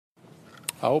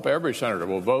I hope every senator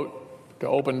will vote to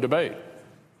open debate,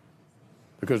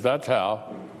 because that's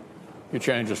how you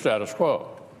change the status quo.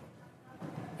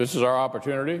 This is our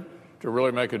opportunity to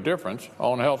really make a difference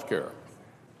on health care.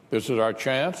 This is our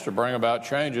chance to bring about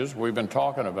changes we've been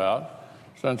talking about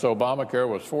since Obamacare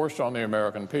was forced on the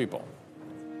American people.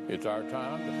 It's our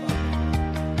time to find.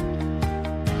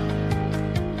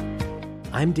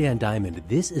 I'm Dan Diamond.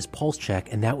 This is Pulse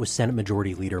Check, and that was Senate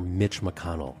Majority Leader Mitch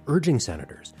McConnell urging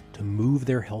senators to move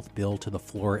their health bill to the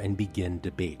floor and begin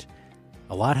debate.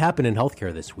 A lot happened in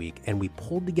healthcare this week, and we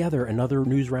pulled together another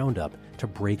news roundup to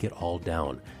break it all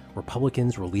down.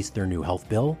 Republicans released their new health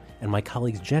bill, and my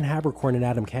colleagues Jen Haberkorn and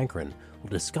Adam Cankren will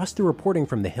discuss the reporting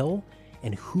from the Hill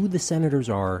and who the senators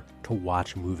are to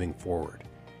watch moving forward.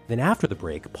 Then after the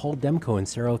break, Paul Demko and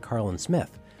Sarah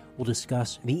Karlin-Smith will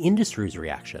discuss the industry's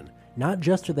reaction, not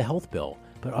just to the health bill,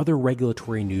 but other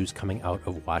regulatory news coming out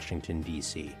of Washington,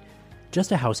 D.C.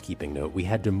 Just a housekeeping note, we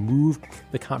had to move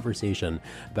the conversation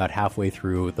about halfway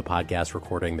through the podcast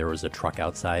recording. There was a truck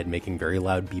outside making very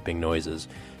loud beeping noises,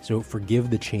 so forgive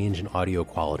the change in audio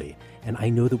quality. And I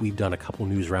know that we've done a couple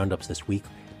news roundups this week.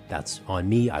 That's on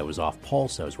me. I was off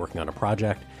pulse. I was working on a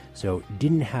project, so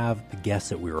didn't have the guests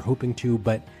that we were hoping to,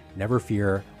 but never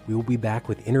fear. We will be back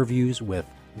with interviews with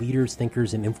leaders,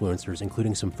 thinkers, and influencers,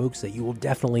 including some folks that you will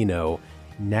definitely know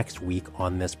next week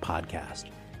on this podcast.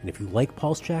 And if you like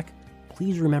Pulse Check,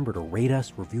 please remember to rate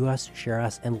us, review us, share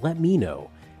us, and let me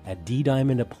know at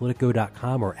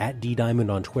ddiamond@politico.com or at ddiamond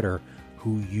on Twitter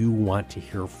who you want to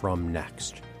hear from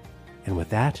next. And with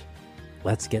that,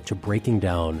 let's get to breaking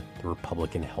down the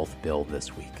Republican health bill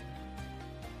this week.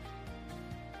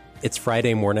 It's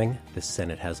Friday morning. The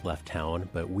Senate has left town,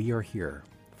 but we are here.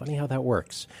 Funny how that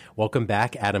works. Welcome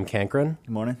back, Adam Cankren.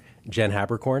 Good morning. Jen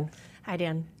Haberkorn. Hi,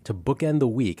 Dan. To bookend the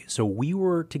week, so we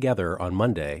were together on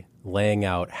Monday laying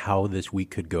out how this week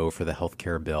could go for the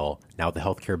healthcare bill. Now the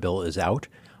healthcare bill is out.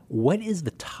 What is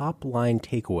the top line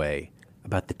takeaway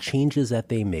about the changes that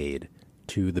they made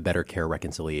to the Better Care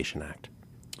Reconciliation Act?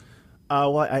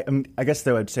 I guess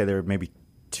though I'd say there are maybe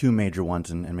two major ones,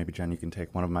 and maybe Jen, you can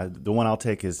take one of them. The one I'll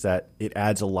take is that it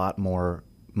adds a lot more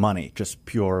money, just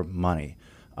pure money.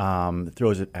 It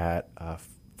throws it at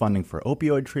funding for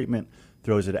opioid treatment,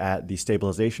 throws it at the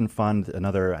stabilization fund,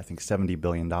 another, I think, $70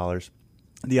 billion.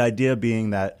 The idea being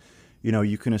that,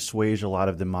 you can assuage a lot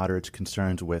of the moderates'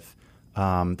 concerns with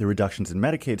the reductions in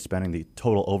Medicaid spending, the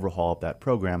total overhaul of that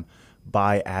program,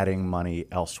 by adding money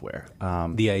elsewhere.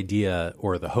 The idea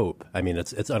or the hope, I mean,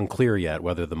 it's unclear yet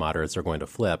whether the moderates are going to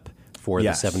flip for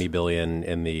Yes. the $70 billion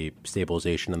in the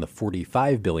stabilization and the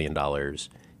 $45 billion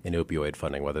in opioid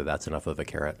funding, whether that's enough of a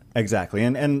carrot. Exactly.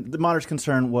 And the moderates'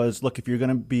 concern was, look, if you're going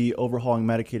to be overhauling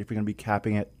Medicaid, if you're going to be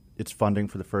capping its funding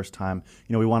for the first time,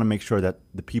 we want to make sure that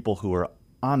the people who are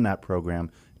on that program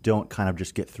don't kind of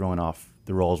just get thrown off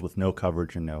the rolls with no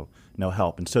coverage and no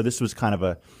help. And so this was kind of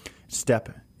a step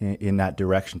in that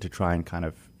direction to try and kind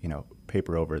of,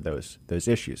 paper over those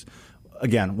issues.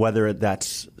 Again, whether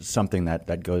that's something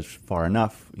that goes far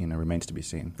enough, remains to be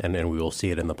seen. And we will see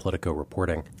it in the Politico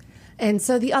reporting. And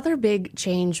so the other big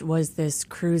change was this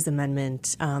Cruz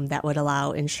amendment that would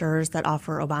allow insurers that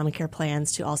offer Obamacare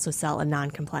plans to also sell a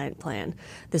non-compliant plan.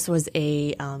 This was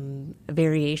a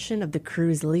variation of the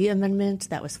Cruz-Lee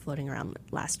amendment that was floating around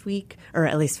last week, or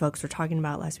at least folks were talking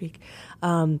about last week.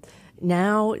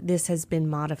 Now this has been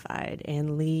modified,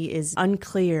 and Lee is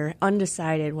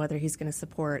undecided whether he's going to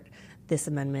support this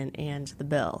amendment and the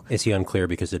bill. Is he unclear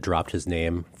because it dropped his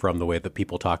name from the way that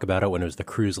people talk about it? When it was the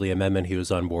Cruz-Lee amendment, he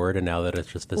was on board, and now that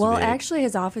it's just this Well, vague. actually,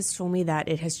 his office told me that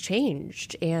it has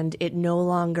changed, and it no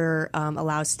longer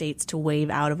allows states to waive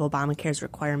out of Obamacare's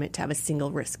requirement to have a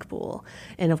single risk pool.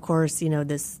 And of course,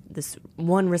 this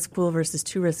one risk pool versus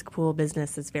two risk pool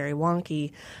business is very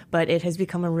wonky, but it has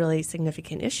become a really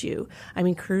significant issue. I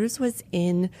mean, Cruz was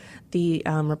in the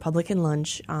Republican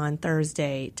lunch on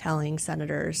Thursday telling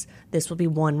senators this will be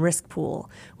one risk pool,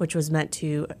 which was meant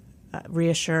to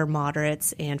reassure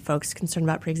moderates and folks concerned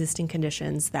about pre-existing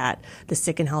conditions that the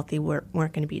sick and healthy weren't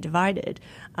going to be divided.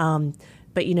 But,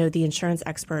 the insurance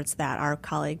experts that our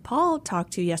colleague Paul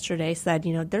talked to yesterday said,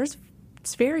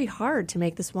 it's very hard to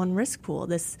make this one risk pool.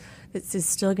 This is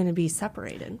still going to be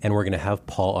separated. And we're going to have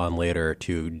Paul on later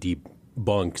to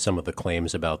debunk some of the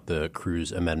claims about the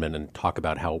Cruz amendment and talk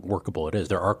about how workable it is.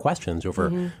 There are questions over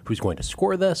who's going to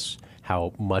score this,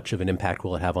 how much of an impact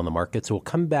will it have on the market. So we'll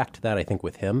come back to that, I think,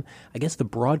 with him. I guess the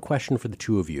broad question for the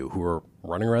two of you who were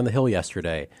running around the Hill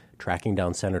yesterday, tracking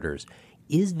down senators,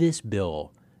 is this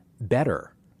bill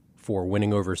better for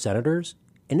winning over senators?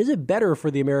 And is it better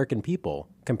for the American people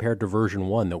compared to version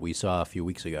 1 that we saw a few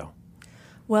weeks ago?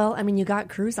 Well, I mean, you got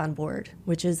Cruz on board,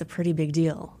 which is a pretty big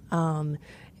deal.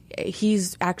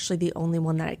 He's actually the only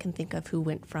one that I can think of who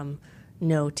went from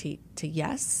no to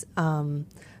yes.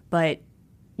 But,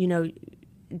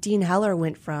 Dean Heller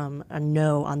went from a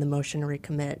no on the motion to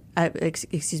recommit,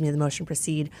 the motion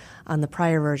proceed on the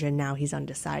prior version. Now he's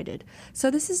undecided. So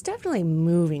this is definitely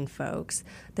moving, folks.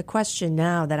 The question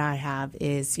now that I have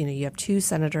is, you have two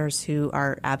senators who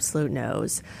are absolute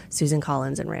no's, Susan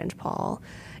Collins and Rand Paul,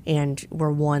 and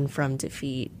we're one from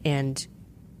defeat. And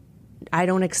I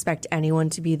don't expect anyone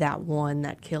to be that one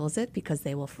that kills it, because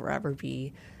they will forever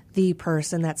be the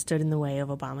person that stood in the way of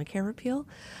Obamacare repeal.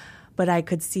 But I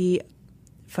could see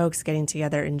folks getting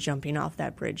together and jumping off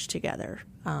that bridge together.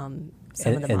 And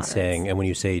saying, and when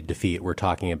you say defeat, we're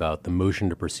talking about the motion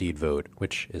to proceed vote,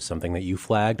 which is something that you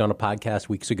flagged on a podcast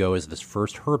weeks ago as this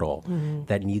first hurdle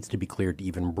that needs to be cleared to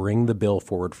even bring the bill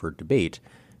forward for debate.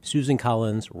 Susan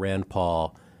Collins, Rand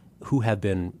Paul, who have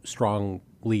been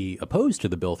strongly opposed to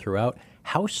the bill throughout,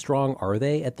 how strong are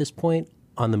they at this point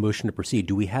on the motion to proceed?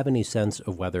 Do we have any sense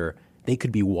of whether they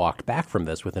could be walked back from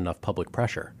this with enough public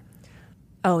pressure?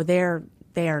 Oh, they are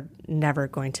never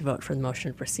going to vote for the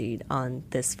motion to proceed on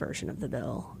this version of the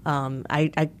bill.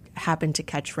 I happened to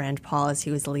catch Rand Paul as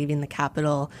he was leaving the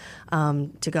Capitol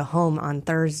to go home on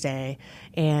Thursday,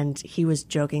 and he was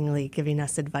jokingly giving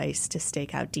us advice to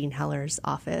stake out Dean Heller's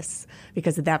office,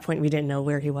 because at that point we didn't know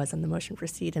where he was on the motion to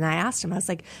proceed. And I asked him, I was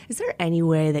like, is there any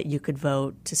way that you could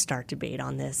vote to start debate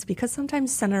on this? Because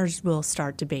sometimes senators will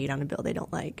start debate on a bill they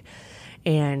don't like.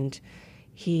 And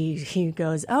he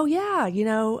goes, oh, yeah,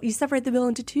 you separate the bill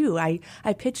into two. I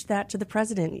pitched that to the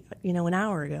president, an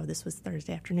hour ago. This was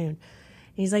Thursday afternoon. And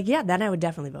he's like, yeah, then I would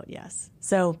definitely vote yes.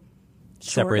 So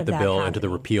separate the bill into the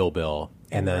repeal bill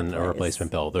and then a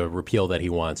replacement bill. The repeal that he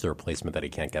wants, the replacement that he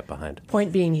can't get behind.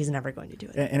 Point being, he's never going to do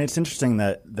it. And it's interesting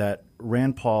that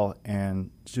Rand Paul and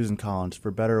Susan Collins,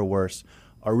 for better or worse,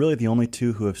 are really the only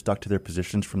two who have stuck to their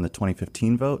positions from the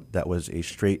 2015 vote. That was a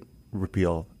straight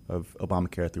repeal of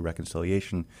Obamacare through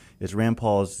reconciliation. Is Rand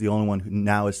Paul is the only one who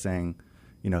now is saying,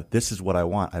 this is what I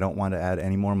want. I don't want to add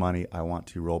any more money. I want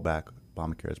to roll back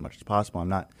Obamacare as much as possible. I'm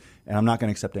not going to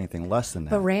accept anything less than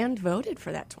that. But Rand voted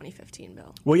for that 2015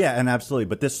 bill. Well, yeah, and absolutely.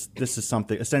 But this is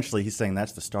something. Essentially, he's saying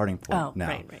that's the starting point now.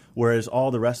 Right. Whereas all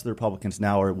the rest of the Republicans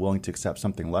now are willing to accept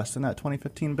something less than that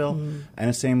 2015 bill. And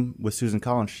the same with Susan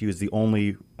Collins. She was the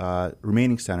only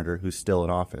remaining senator who's still in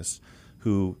office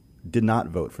who did not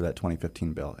vote for that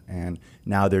 2015 bill. And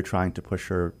now they're trying to push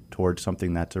her towards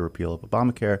something that's a repeal of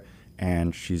Obamacare,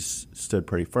 and she's stood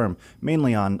pretty firm,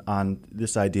 mainly on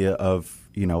this idea of,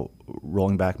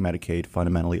 rolling back Medicaid,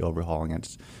 fundamentally overhauling it.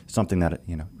 It's something that,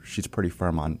 she's pretty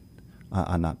firm on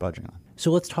not budging on.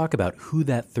 So let's talk about who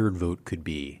that third vote could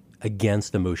be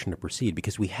against the motion to proceed,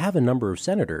 because we have a number of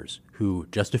senators who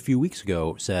just a few weeks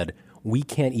ago said, we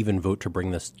can't even vote to bring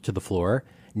this to the floor.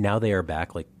 Now they are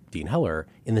back, like Dean Heller,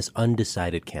 in this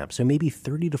undecided camp. So maybe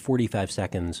 30 to 45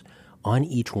 seconds on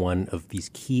each one of these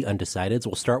key undecideds.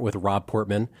 We'll start with Rob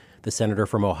Portman, the senator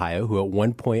from Ohio, who at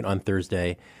one point on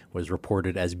Thursday was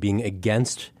reported as being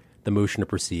against the motion to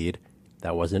proceed.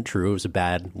 That wasn't true. It was a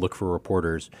bad look for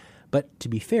reporters. But to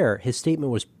be fair, his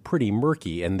statement was pretty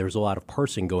murky, and there's a lot of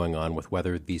parsing going on with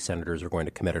whether these senators are going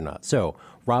to commit or not. So,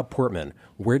 Rob Portman,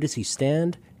 where does he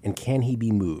stand, and can he be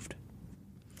moved?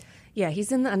 Yeah,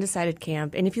 he's in the undecided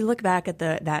camp. And if you look back at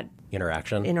that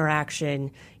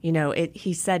interaction,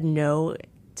 he said no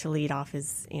to lead off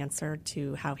his answer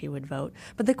to how he would vote.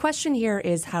 But the question here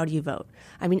is, how do you vote?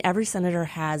 I mean, every senator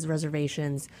has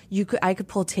reservations. I could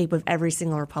pull tape of every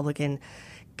single Republican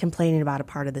complaining about a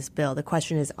part of this bill. The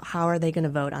question is, how are they going to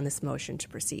vote on this motion to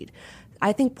proceed?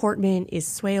 I think Portman is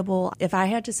swayable. If I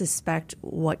had to suspect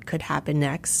what could happen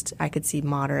next, I could see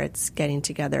moderates getting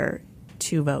together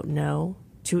to vote no.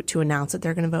 To announce that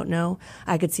they're going to vote no.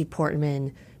 I could see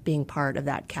Portman being part of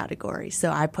that category.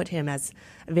 So I put him as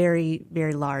a very,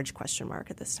 very large question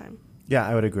mark at this time. Yeah,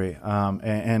 I would agree.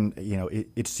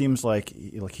 It seems like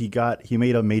he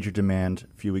made a major demand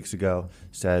a few weeks ago,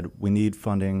 said we need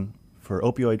funding for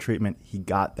opioid treatment. He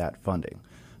got that funding.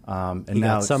 He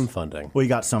got some funding. Well, he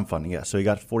got some funding, yeah. So he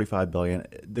got $45 billion.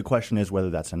 The question is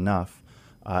whether that's enough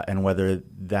and whether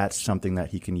that's something that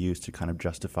he can use to kind of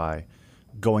justify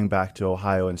going back to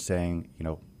Ohio and saying,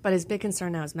 But his big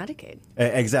concern now is Medicaid.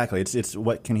 Exactly. It's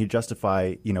what can he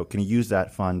justify, can he use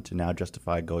that fund to now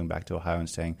justify going back to Ohio and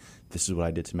saying, this is what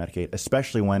I did to Medicaid,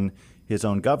 especially when his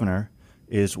own governor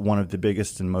is one of the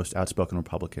biggest and most outspoken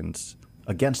Republicans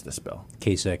against this bill.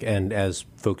 Kasich, and as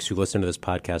folks who listen to this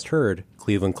podcast heard,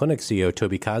 Cleveland Clinic CEO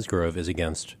Toby Cosgrove is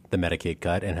against the Medicaid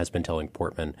cut and has been telling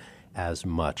Portman as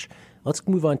much. Let's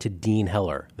move on to Dean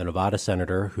Heller, the Nevada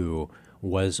senator who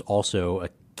was also a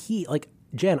key. Like,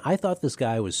 Jen, I thought this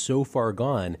guy was so far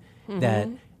gone that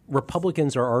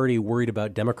Republicans are already worried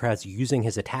about Democrats using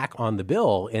his attack on the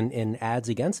bill in ads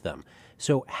against them.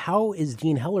 So how is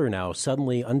Dean Heller now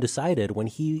suddenly undecided when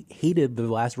he hated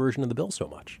the last version of the bill so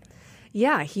much?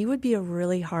 Yeah, he would be a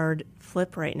really hard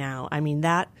flip right now. I mean,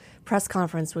 that press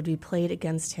conference would be played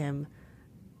against him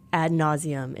ad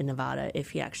nauseum in Nevada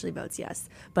if he actually votes yes.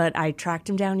 But I tracked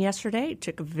him down yesterday. It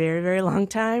took a very, very long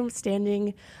time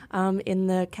standing in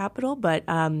the Capitol, but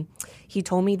he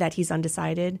told me that he's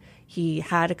undecided. He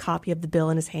had a copy of the bill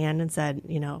in his hand and said,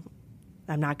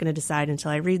 I'm not going to decide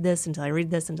until I read this, until I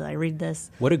read this, until I read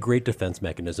this. What a great defense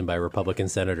mechanism by Republican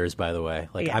senators, by the way.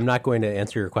 Like, yeah. I'm not going to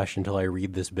answer your question until I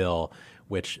read this bill,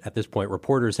 which at this point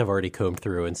reporters have already combed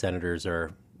through and senators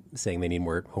are saying they need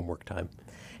more homework time.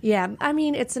 Yeah, I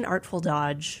mean, it's an artful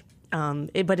dodge,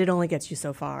 but it only gets you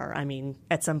so far. I mean,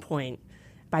 at some point,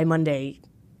 by Monday,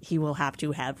 he will have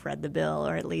to have read the bill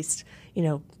or at least,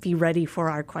 be ready for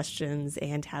our questions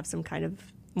and have some kind of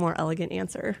more elegant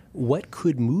answer. What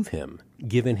could move him,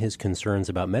 given his concerns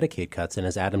about Medicaid cuts? And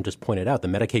as Adam just pointed out, the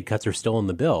Medicaid cuts are still in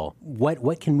the bill.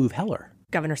 What can move Heller?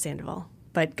 Governor Sandoval.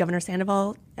 But Governor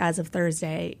Sandoval, as of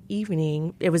Thursday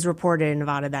evening, it was reported in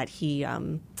Nevada that he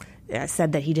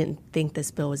said that he didn't think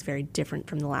this bill was very different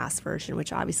from the last version,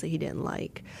 which obviously he didn't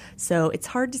like. So it's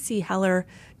hard to see Heller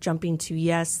jumping to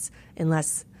yes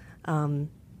unless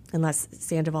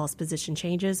Sandoval's position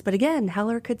changes. But again,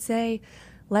 Heller could say,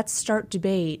 let's start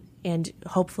debate, and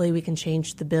hopefully we can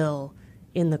change the bill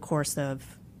in the course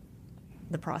of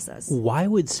the process. Why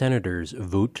would senators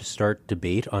vote to start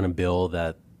debate on a bill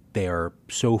that they are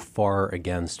so far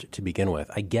against to begin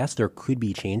with? I guess there could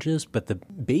be changes, but the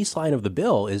baseline of the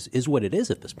bill is what it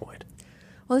is at this point.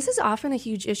 Well, this is often a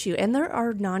huge issue, and there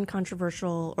are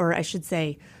non-controversial, or I should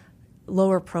say,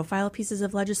 lower profile pieces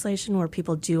of legislation where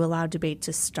people do allow debate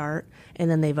to start and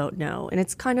then they vote no. And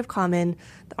it's kind of common,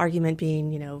 the argument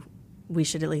being, we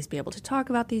should at least be able to talk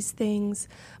about these things.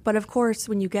 But of course,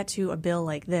 when you get to a bill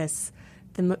like this,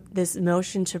 this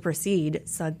motion to proceed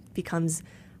becomes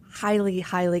highly,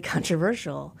 highly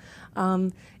controversial.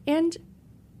 And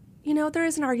there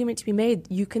is an argument to be made.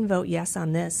 You can vote yes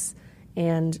on this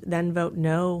and then vote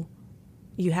no.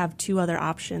 You have two other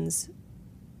options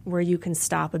where you can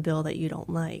stop a bill that you don't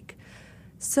like.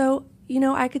 So,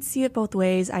 I could see it both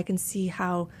ways. I can see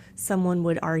how someone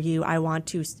would argue, I want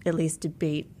to at least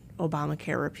debate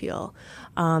Obamacare repeal.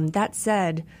 That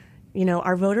said,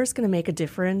 are voters going to make a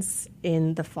difference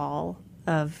in the fall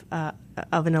of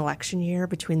an election year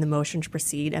between the motion to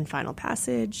proceed and final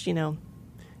passage?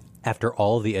 After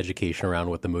all of the education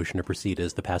around what the motion to proceed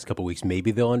is the past couple of weeks,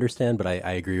 maybe they'll understand, but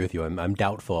I agree with you. I'm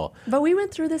doubtful. But we went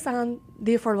through this on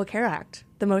the Affordable Care Act.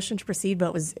 The motion to proceed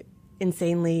vote was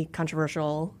insanely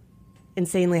controversial,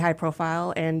 insanely high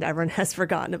profile, and everyone has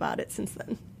forgotten about it since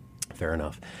then. Fair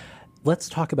enough. Let's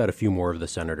talk about a few more of the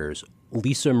senators.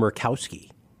 Lisa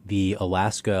Murkowski, the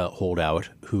Alaska holdout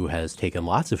who has taken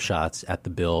lots of shots at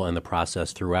the bill and the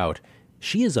process throughout,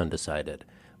 she is undecided.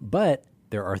 But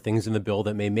there are things in the bill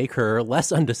that may make her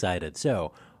less undecided.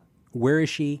 So where is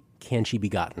she? Can she be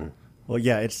gotten? Well,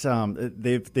 yeah, it's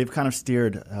they've kind of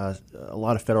steered a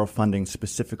lot of federal funding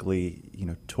specifically,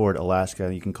 toward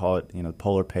Alaska. You can call it,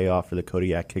 polar payoff or the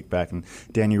Kodiak kickback. And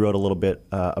Dan, you wrote a little bit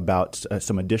about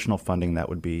some additional funding that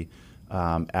would be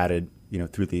added,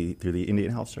 through the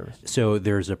Indian Health Service. So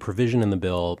there's a provision in the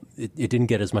bill. It didn't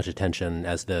get as much attention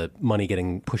as the money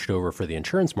getting pushed over for the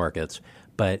insurance markets,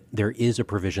 but there is a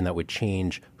provision that would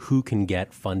change who can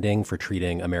get funding for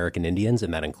treating American Indians,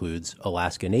 and that includes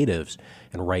Alaska Natives.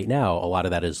 And right now, a lot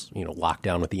of that is, locked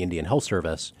down with the Indian Health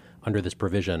Service. Under this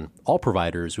provision, all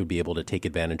providers would be able to take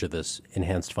advantage of this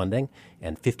enhanced funding,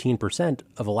 and 15%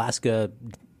 of Alaska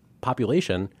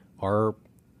population are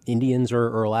Indians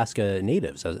or Alaska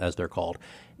Natives, as they're called.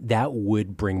 That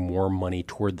would bring more money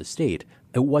toward the state.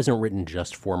 It wasn't written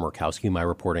just for Murkowski. My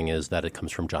reporting is that it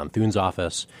comes from John Thune's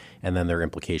office, and then there are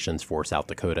implications for South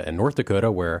Dakota and North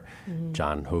Dakota, where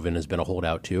John Hoeven has been a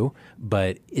holdout too.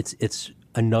 But it's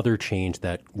another change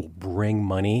that will bring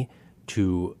money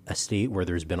to a state where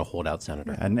there's been a holdout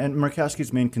senator. And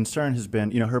Murkowski's main concern has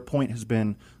been, her point has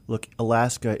been, look,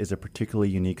 Alaska is a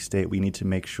particularly unique state. We need to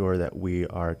make sure that we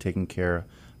are taking care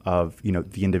of,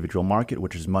 the individual market,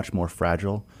 which is much more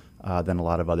fragile than a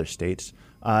lot of other states,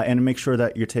 and make sure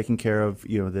that you're taking care of,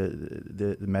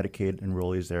 the Medicaid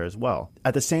enrollees there as well.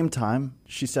 At the same time,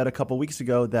 she said a couple weeks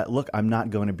ago that, look, I'm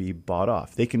not going to be bought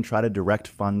off. They can try to direct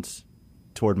funds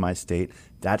toward my state.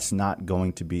 That's not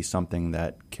going to be something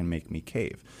that can make me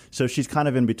cave. So she's kind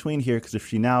of in between here, because if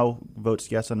she now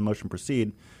votes yes on the motion to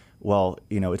proceed, well,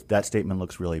 that statement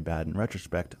looks really bad in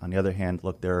retrospect. On the other hand,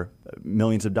 look, there are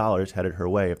millions of dollars headed her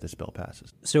way if this bill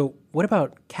passes. So what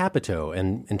about Capito?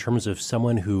 And in terms of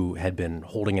someone who had been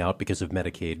holding out because of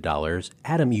Medicaid dollars,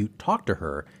 Adam, you talked to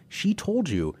her. She told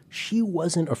you she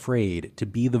wasn't afraid to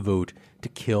be the vote to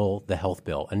kill the health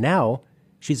bill. And now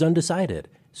she's undecided.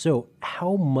 So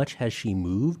how much has she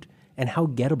moved, and how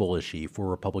gettable is she for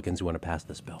Republicans who want to pass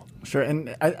this bill? Sure,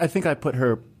 and I think I put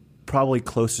her probably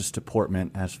closest to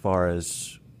Portman as far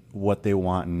as what they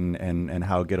want and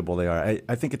how gettable they are.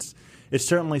 I think it's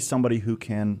certainly somebody who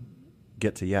can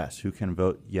get to yes, who can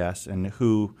vote yes, and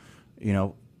who,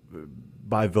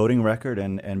 by voting record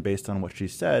and based on what she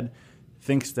said,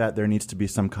 thinks that there needs to be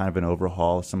some kind of an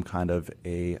overhaul, some kind of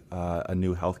a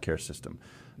new healthcare system.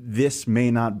 This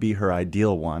may not be her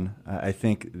ideal one. I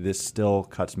think this still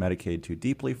cuts Medicaid too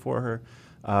deeply for her.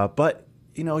 But,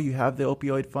 you have the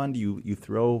opioid fund. You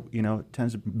throw,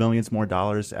 tens of millions more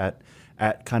dollars at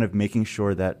kind of making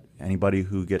sure that anybody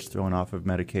who gets thrown off of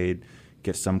Medicaid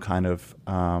gets some kind of,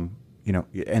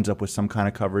 ends up with some kind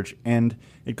of coverage. And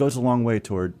it goes a long way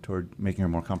toward making her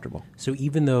more comfortable. So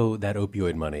even though that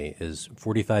opioid money is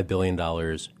 $45 billion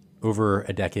over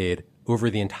a decade, over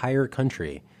the entire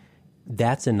country,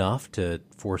 that's enough to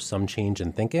force some change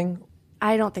in thinking?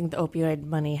 I don't think the opioid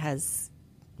money has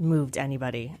moved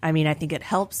anybody. I mean, I think it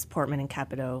helps Portman and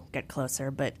Capito get closer,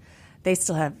 but they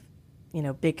still have,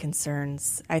 big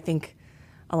concerns. I think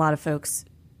a lot of folks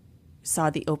saw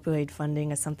the opioid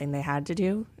funding as something they had to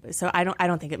do. So I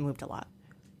don't think it moved a lot.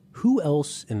 Who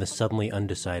else in the suddenly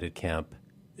undecided camp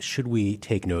should we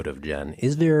take note of, Jen?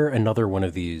 Is there another one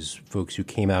of these folks who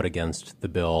came out against the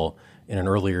bill in an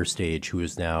earlier stage who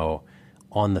is now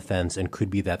on the fence and could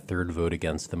be that third vote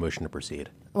against the motion to proceed?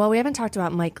 Well, we haven't talked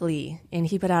about Mike Lee, and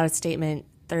he put out a statement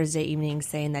Thursday evening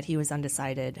saying that he was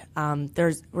undecided.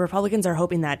 Republicans are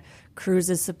hoping that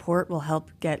Cruz's support will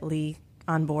help get Lee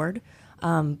on board.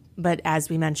 But as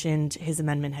we mentioned, his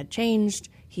amendment had changed.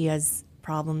 He has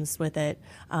problems with it.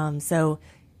 So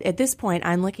at this point,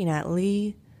 I'm looking at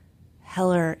Lee,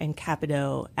 Heller, and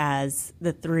Capito as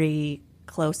the three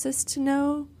closest to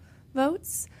no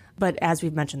votes. But as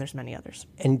we've mentioned, there's many others.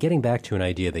 And getting back to an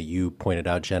idea that you pointed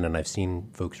out, Jen, and I've seen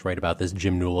folks write about this,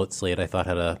 Jim Newell at Slate, I thought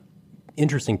had a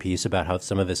interesting piece about how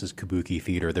some of this is kabuki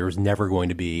theater. There was never going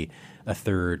to be a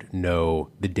third no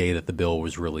the day that the bill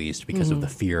was released because of the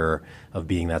fear of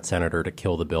being that senator to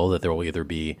kill the bill, that there will either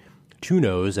be 2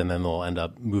 no's and then they'll end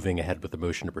up moving ahead with the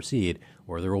motion to proceed,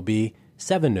 or there will be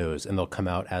 7 no's and they'll come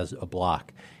out as a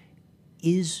block.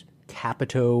 Is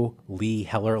Capito, Lee,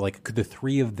 Heller, could the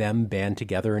three of them band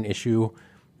together and issue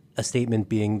a statement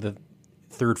being the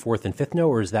 3rd, 4th, and 5th no,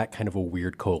 or is that kind of a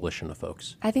weird coalition of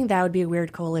folks? I think that would be a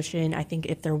weird coalition. I think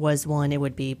if there was one, it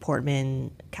would be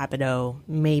Portman, Capito,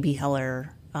 maybe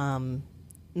Heller,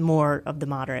 more of the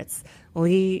moderates.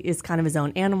 Lee is kind of his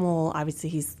own animal. Obviously,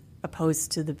 he's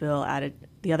opposed to the bill at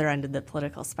the other end of the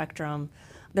political spectrum.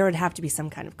 There would have to be some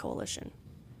kind of coalition.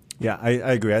 Yeah, I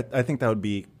agree. I think that would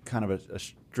be kind of a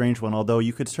strange one, although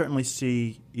you could certainly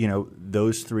see,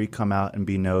 those three come out and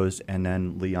be no's, and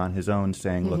then Lee on his own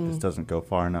saying, look, this doesn't go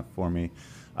far enough for me.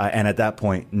 And at that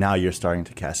point, now you're starting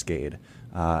to cascade,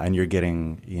 and you're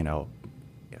getting,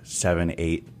 7,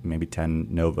 8, maybe 10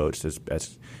 no votes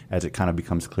as it kind of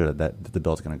becomes clear that the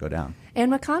bill's going to go down.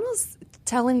 And McConnell's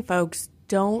telling folks,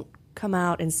 don't come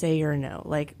out and say you're a no.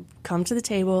 Come to the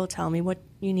table, tell me what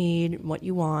you need, what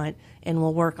you want, and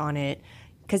we'll work on it.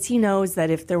 Because he knows that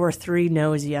if there were 3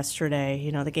 no's yesterday,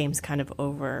 the game's kind of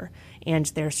over. And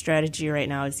their strategy right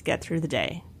now is get through the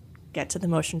day, get to the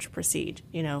motion to proceed.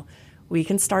 We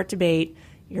can start debate.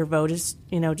 Your vote is,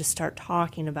 just start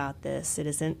talking about this. It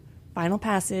isn't final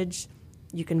passage.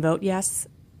 You can vote yes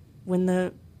when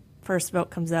the first vote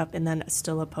comes up and then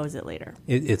still oppose it later.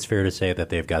 It's fair to say that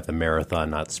they've got the marathon,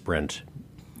 not sprint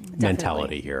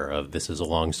mentality here of this is a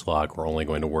long slog. We're only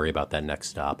going to worry about that next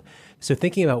stop. So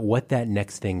thinking about what that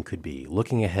next thing could be,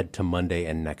 looking ahead to Monday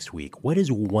and next week, what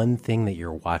is one thing that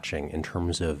you're watching in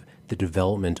terms of the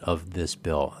development of this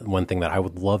bill? One thing that I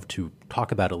would love to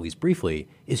talk about at least briefly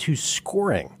is who's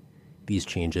scoring these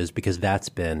changes, because that's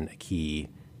been a key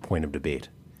point of debate.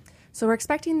 So we're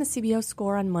expecting the CBO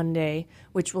score on Monday,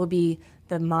 which will be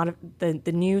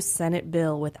the new Senate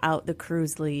bill without the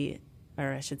Cruz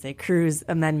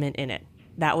amendment in it.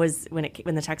 That was when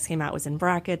the text came out, was in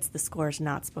brackets. The score is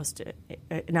not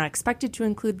expected to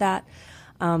include that.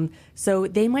 So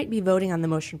they might be voting on the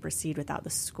motion to proceed without the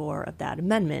score of that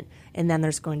amendment, and then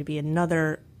there's going to be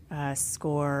another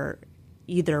score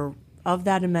either of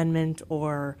that amendment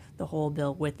or the whole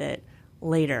bill with it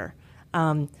later.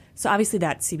 So obviously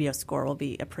that CBO score will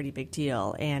be a pretty big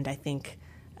deal, and I think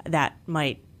that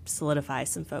might solidify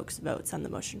some folks' votes on the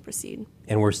motion to proceed.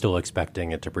 And we're still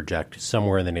expecting it to project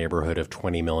somewhere in the neighborhood of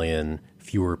 20 million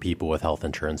fewer people with health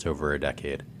insurance over a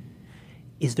decade.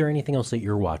 Is there anything else that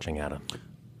you're watching, Adam?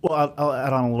 Well, I'll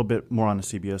add on a little bit more on the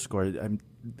CBO score.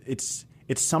 It's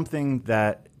something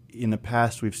that in the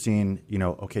past we've seen,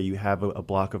 okay, you have a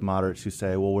block of moderates who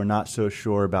say, well, we're not so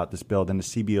sure about this bill. Then the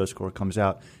CBO score comes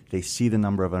out. They see the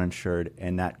number of uninsured,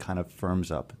 and that kind of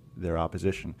firms up their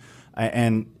opposition.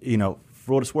 And,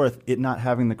 for what it's worth, it not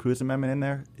having the Cruz Amendment in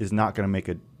there is not going to make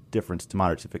a difference to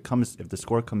moderates. If the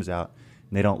score comes out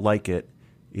and they don't like it,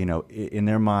 in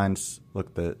their minds,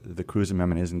 look, the Cruz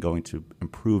Amendment isn't going to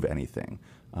improve anything.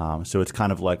 So it's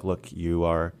kind of like, look,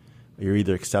 you're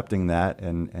either accepting that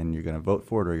and you're going to vote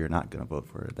for it, or you're not going to vote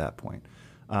for it at that point.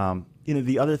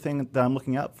 The other thing that I'm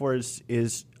looking out for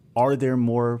is are there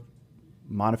more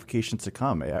modifications to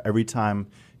come? Every time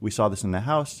we saw this in the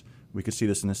House, we could see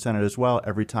this in the Senate as well.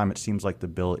 Every time it seems like the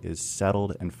bill is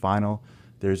settled and final,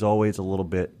 there's always a little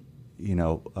bit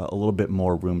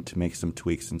more room to make some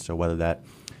tweaks. And so whether that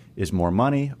is more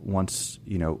money once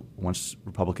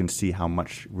Republicans see how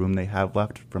much room they have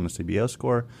left from the CBO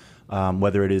score,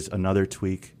 whether it is another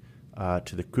tweak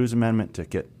to the Cruz Amendment to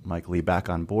get Mike Lee back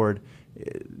on board,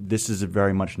 this is a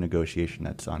very much negotiation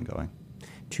that's ongoing.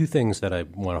 Two things that I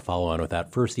want to follow on with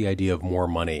that. First, the idea of more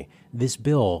money. This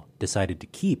bill decided to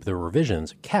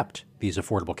kept these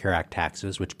Affordable Care Act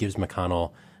taxes, which gives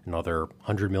McConnell another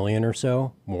 $100 million or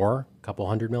so, more, a couple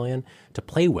 $100 million, to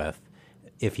play with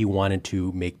if he wanted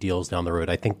to make deals down the road.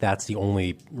 I think that's the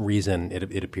only reason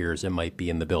it appears it might be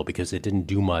in the bill, because it didn't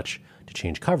do much to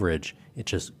change coverage. It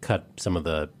just cut some of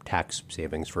the tax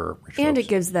savings for rich and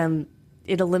folks.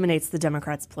 It eliminates the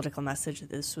Democrats' political message that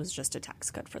this was just a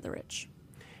tax cut for the rich.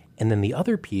 And then the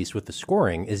other piece with the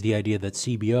scoring is the idea that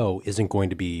CBO isn't going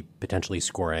to be potentially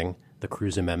scoring the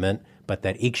Cruz Amendment, but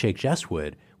that HHS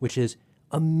would, which is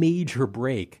a major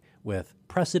break with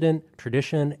precedent,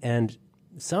 tradition, and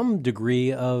some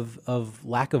degree of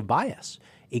lack of bias.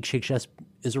 HHS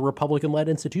is a Republican-led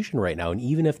institution right now, and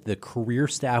even if the career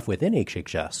staff within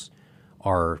HHS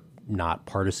are not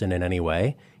partisan in any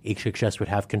way, HHS would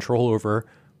have control over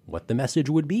what the message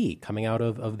would be coming out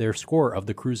of their score of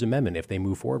the Cruz Amendment if they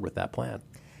move forward with that plan.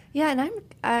 Yeah,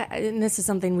 and this is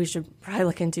something we should probably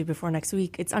look into before next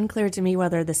week. It's unclear to me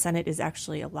whether the Senate is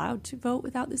actually allowed to vote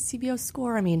without the CBO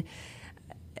score. I mean,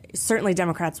 certainly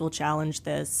Democrats will challenge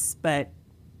this, but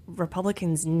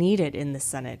Republicans need it in the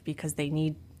Senate because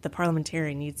the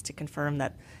parliamentarian needs to confirm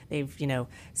that they've,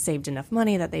 saved enough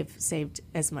money, that they've saved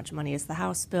as much money as the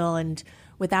House bill. And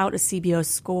without a CBO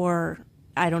score,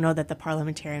 I don't know that the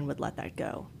parliamentarian would let that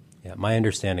go. Yeah, my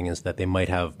understanding is that they might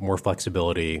have more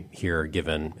flexibility here,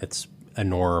 given it's a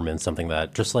norm and something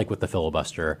that, just like with the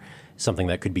filibuster, something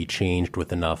that could be changed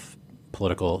with enough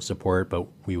political support, but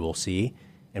we will see.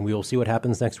 And we will see what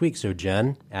happens next week. So,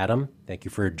 Jen, Adam, thank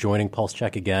you for joining Pulse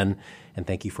Check again, and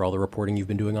thank you for all the reporting you've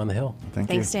been doing on the Hill.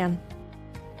 Thanks, Dan.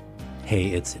 Hey,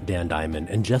 it's Dan Diamond.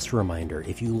 And just a reminder,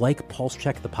 if you like Pulse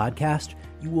Check the podcast,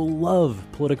 you will love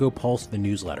Politico Pulse the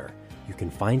newsletter. You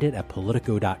can find it at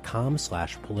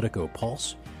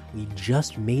politico.com/politicopulse. We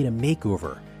just made a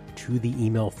makeover to the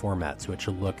email format, so it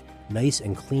should look nice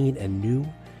and clean and new.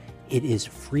 It is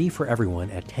free for everyone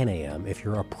at 10 a.m. If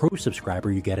you're a pro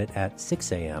subscriber, you get it at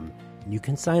 6 a.m. And you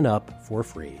can sign up for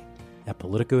free at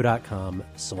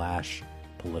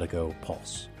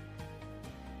politico.com/politicopulse.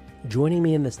 Joining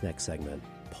me in this next segment,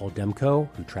 Paul Demko,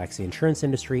 who tracks the insurance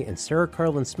industry, and Sarah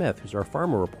Karlin-Smith, who's our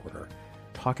pharma reporter,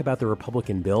 talk about the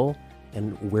Republican bill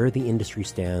and where the industry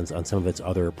stands on some of its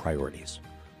other priorities.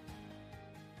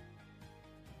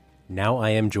 Now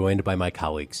I am joined by my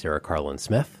colleague, Sarah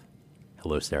Karlin-Smith.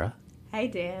 Hello, Sarah. Hi,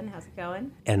 Dan. How's it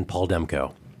going? And Paul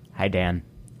Demko. Hi, Dan.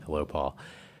 Hello, Paul.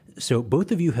 So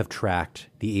both of you have tracked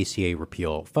the ACA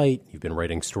repeal fight. You've been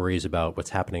writing stories about what's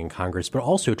happening in Congress, but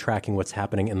also tracking what's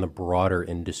happening in the broader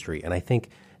industry. And I think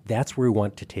that's where we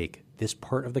want to take this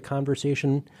part of the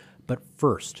conversation. But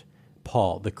first,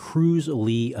 Paul, the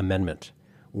Cruz-Lee Amendment,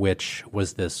 which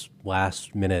was this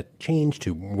last-minute change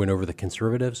to win over the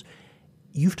conservatives,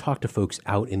 you've talked to folks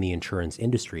out in the insurance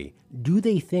industry. Do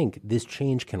they think this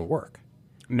change can work?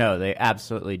 No, they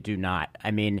absolutely do not.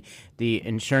 I mean, the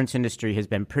insurance industry has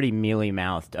been pretty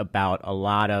mealy-mouthed about a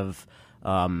lot of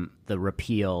the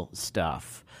repeal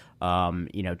stuff,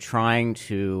 trying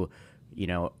to,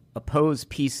 oppose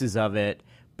pieces of it,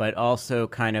 but also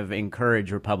kind of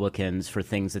encourage Republicans for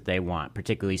things that they want,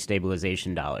 particularly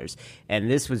stabilization dollars. And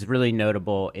this was really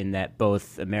notable in that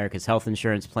both America's Health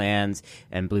Insurance Plans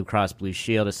and Blue Cross Blue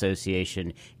Shield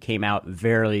Association came out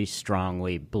very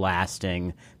strongly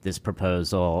blasting this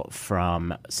proposal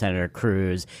from Senator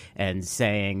Cruz and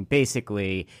saying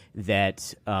basically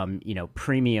that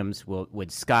premiums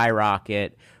would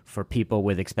skyrocket for people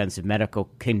with expensive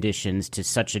medical conditions to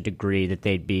such a degree that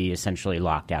they'd be essentially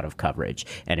locked out of coverage,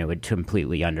 and it would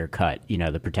completely undercut,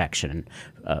 the protection,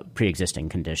 pre-existing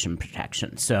condition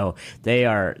protection. So they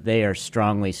are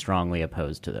strongly, strongly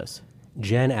opposed to this.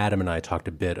 Jen, Adam, and I talked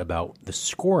a bit about the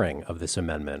scoring of this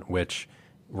amendment, which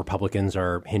Republicans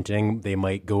are hinting they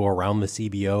might go around the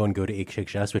CBO and go to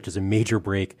HHS, which is a major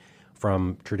break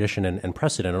from tradition and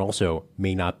precedent, and also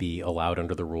may not be allowed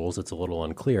under the rules. It's a little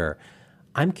unclear.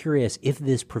 I'm curious if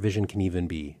this provision can even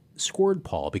be scored,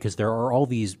 Paul, because there are all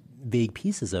these vague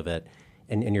pieces of it,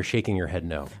 and you're shaking your head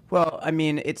no. Well, I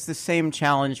mean, it's the same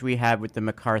challenge we had with the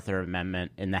MacArthur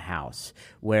Amendment in the House,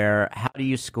 where how do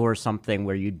you score something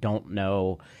where you don't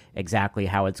know exactly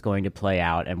how it's going to play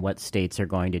out and what states are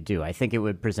going to do? I think it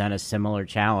would present a similar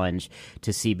challenge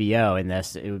to CBO in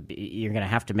this. You're going to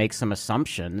have to make some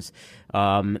assumptions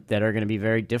that are going to be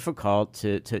very difficult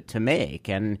to make,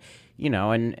 and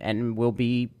will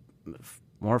be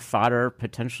more fodder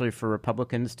potentially for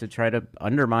Republicans to try to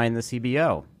undermine the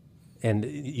CBO. And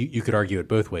you could argue it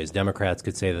both ways. Democrats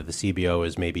could say that the CBO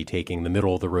is maybe taking the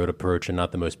middle-of-the-road approach and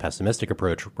not the most pessimistic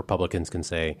approach. Republicans can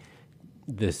say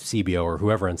the CBO or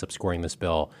whoever ends up scoring this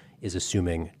bill is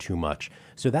assuming too much.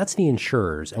 So that's the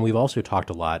insurers. And we've also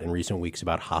talked a lot in recent weeks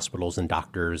about hospitals and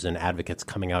doctors and advocates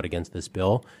coming out against this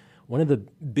bill. One of the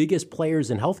biggest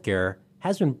players in healthcare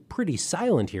has been pretty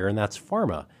silent here, and that's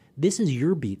pharma. This is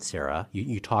your beat, Sarah.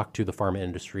 You talk to the pharma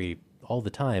industry all the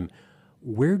time.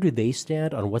 Where do they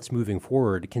stand on what's moving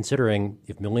forward, considering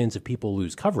if millions of people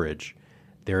lose coverage,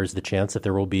 there's the chance that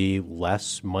there will be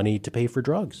less money to pay for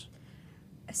drugs?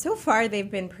 So far, they've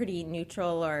been pretty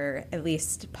neutral, or at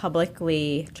least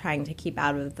publicly trying to keep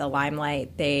out of the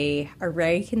limelight. They are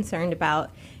very concerned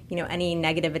about, any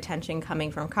negative attention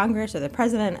coming from Congress or the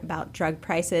president about drug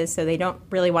prices. So they don't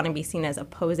really want to be seen as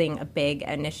opposing a big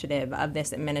initiative of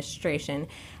this administration.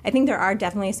 I think there are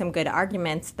definitely some good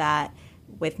arguments that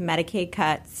with Medicaid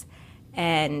cuts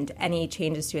and any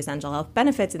changes to essential health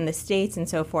benefits in the states and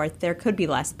so forth, there could be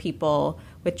less people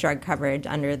with drug coverage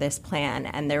under this plan,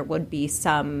 and there would be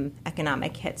some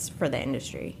economic hits for the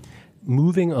industry.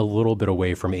 Moving a little bit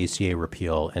away from ACA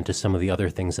repeal and to some of the other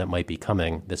things that might be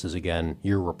coming, this is, again,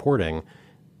 your reporting,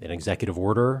 an executive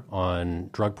order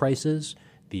on drug prices,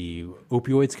 the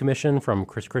Opioids Commission from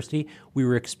Chris Christie. We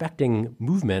were expecting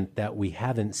movement that we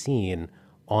haven't seen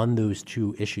on those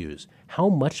two issues. How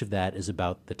much of that is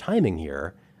about the timing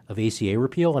here of ACA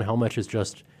repeal, and how much is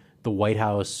just the White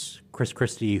House, Chris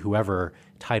Christie, whoever,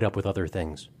 tied up with other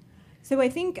things? So I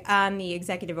think the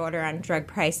executive order on drug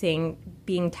pricing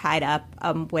being tied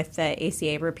up with the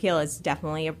ACA repeal is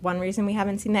definitely one reason we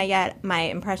haven't seen that yet. My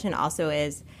impression also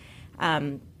is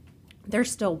they're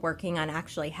still working on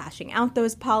actually hashing out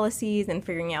those policies and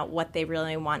figuring out what they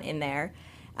really want in there.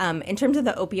 In terms of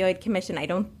the Opioid Commission, I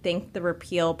don't think the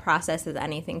repeal process has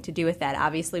anything to do with that.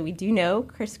 Obviously, we do know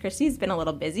Chris Christie's been a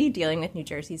little busy dealing with New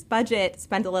Jersey's budget,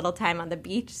 spent a little time on the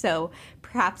beach, so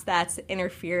perhaps that's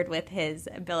interfered with his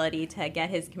ability to get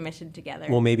his commission together.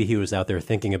 Well, maybe he was out there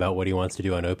thinking about what he wants to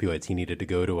do on opioids. He needed to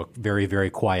go to a very,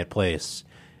 very quiet place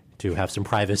to have some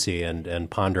privacy and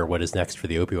ponder what is next for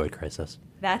the opioid crisis.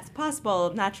 That's possible.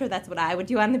 I'm not sure that's what I would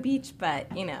do on the beach,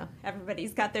 but,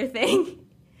 everybody's got their thing.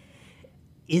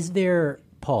 Is there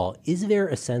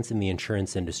a sense in the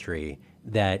insurance industry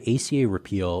that ACA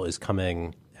repeal is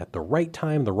coming at the right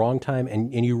time, the wrong time?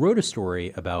 And you wrote a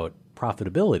story about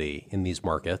profitability in these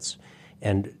markets,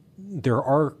 and there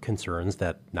are concerns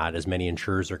that not as many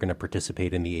insurers are going to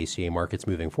participate in the ACA markets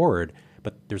moving forward,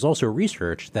 but there's also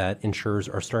research that insurers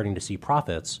are starting to see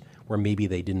profits where maybe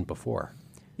they didn't before.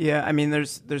 Yeah, I mean,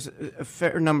 there's a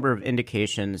fair number of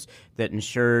indications that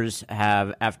insurers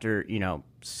have, after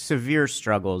severe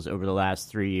struggles over the last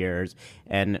 3 years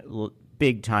and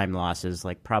big time losses,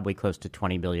 like probably close to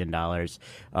 $20 billion,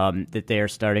 that they are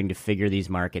starting to figure these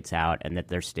markets out and that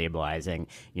they're stabilizing.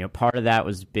 Part of that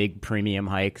was big premium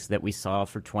hikes that we saw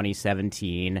for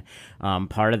 2017.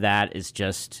 Part of that is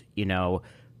just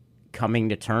coming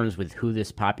to terms with who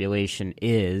this population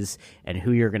is and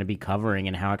who you're going to be covering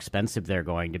and how expensive they're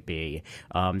going to be.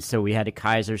 So we had a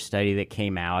Kaiser study that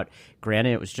came out.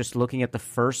 Granted, it was just looking at the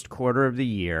first quarter of the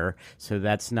year, so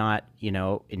that's not,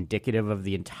 indicative of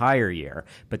the entire year.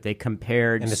 But they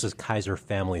compared, and this is Kaiser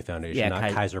Family Foundation,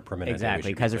 not Kaiser Permanente.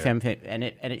 Exactly, Kaiser Family, and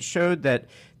it showed that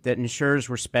insurers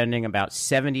were spending about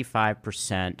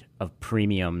 75% of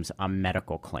premiums on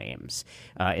medical claims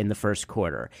in the first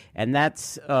quarter, and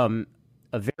that's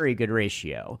a very good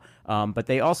ratio. But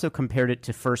they also compared it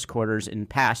to first quarters in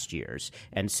past years.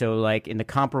 And so, like, in the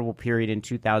comparable period in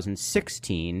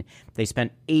 2016, they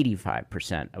spent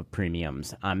 85% of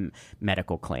premiums on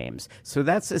medical claims. So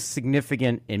that's a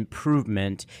significant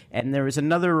improvement. And there was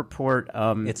another report.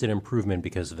 It's an improvement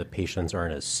because the patients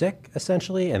aren't as sick,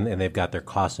 essentially, and they've got their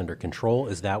costs under control.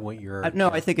 Is that what you're... No,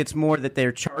 I think it's more that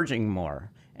they're charging more.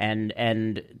 And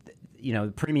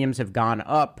the premiums have gone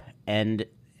up, and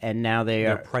now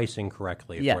they're pricing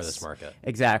correctly for this market.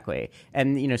 Exactly.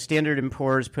 And, Standard &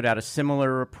 Poor's put out a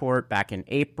similar report back in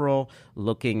April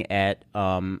looking at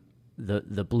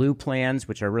the blue plans,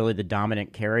 which are really the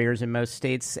dominant carriers in most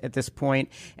states at this point,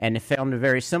 and it found a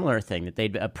very similar thing, that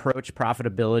they'd approach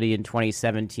profitability in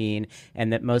 2017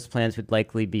 and that most plans would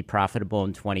likely be profitable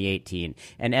in 2018.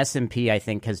 And S&P, I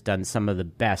think, has done some of the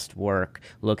best work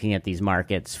looking at these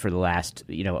markets for the last,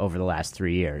 over the last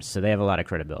 3 years. So they have a lot of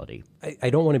credibility.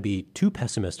 I don't want to be too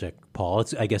pessimistic, Paul.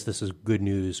 I guess this is good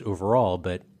news overall,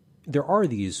 but there are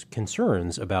these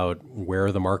concerns about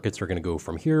where the markets are going to go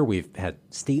from here. We've had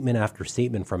statement after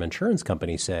statement from insurance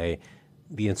companies say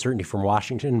the uncertainty from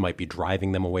Washington might be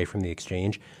driving them away from the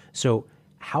exchange. So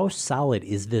how solid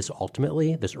is this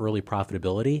ultimately, this early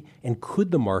profitability? And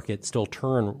could the market still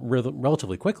turn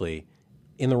relatively quickly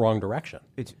in the wrong direction?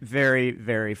 It's very,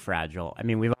 very fragile. I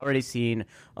mean, we've already seen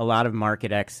a lot of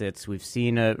market exits. We've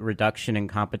seen a reduction in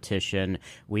competition.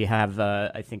 We have,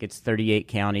 I think it's 38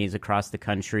 counties across the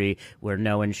country where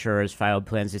no insurers filed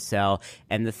plans to sell.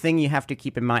 And the thing you have to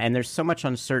keep in mind, and there's so much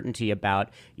uncertainty about,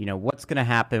 what's going to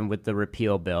happen with the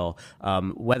repeal bill,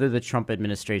 whether the Trump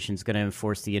administration is going to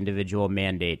enforce the individual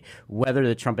mandate, whether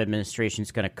the Trump administration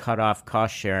is going to cut off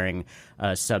cost-sharing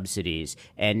subsidies.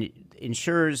 And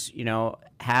insurers,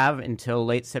 have until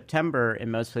late September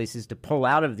in most places to pull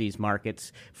out of these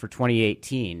markets for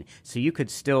 2018. So you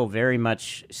could still very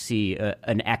much see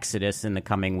an exodus in the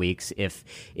coming weeks if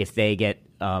they get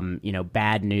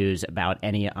bad news about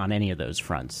on any of those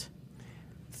fronts.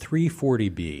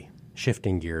 340B,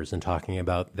 shifting gears and talking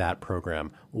about that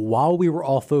program. While we were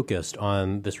all focused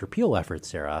on this repeal effort,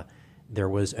 Sarah, there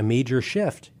was a major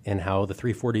shift in how the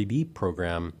 340B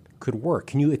program could work.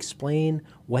 Can you explain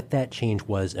what that change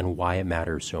was and why it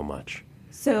matters so much?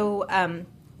 So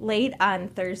late on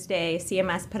Thursday,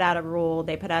 CMS put out a rule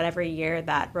they put out every year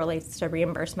that relates to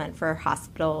reimbursement for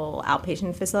hospital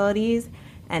outpatient facilities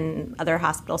and other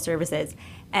hospital services.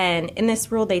 And in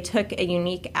this rule, they took a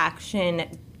unique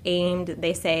action aimed,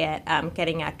 they say, at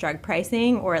getting at drug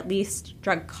pricing, or at least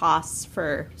drug costs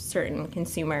for certain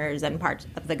consumers and parts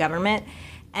of the government.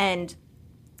 And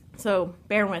so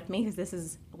bear with me because this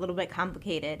is a little bit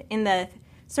complicated. In the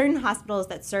certain hospitals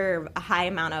that serve a high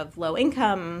amount of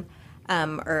low-income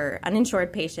or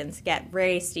uninsured patients get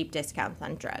very steep discounts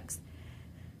on drugs.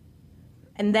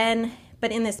 And then,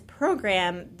 but in this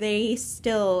program, they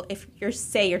still, if you're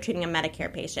treating a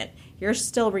Medicare patient, you're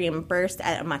still reimbursed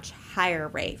at a much higher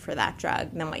rate for that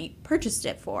drug than what you purchased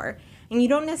it for. And you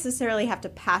don't necessarily have to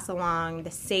pass along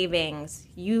the savings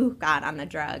you got on the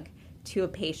drug to a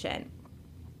patient,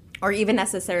 or even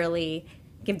necessarily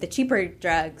give the cheaper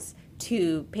drugs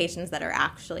to patients that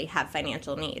actually have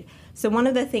financial need. So one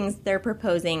of the things they're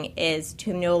proposing is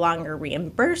to no longer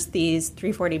reimburse these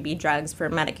 340B drugs for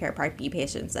Medicare Part B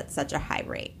patients at such a high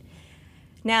rate.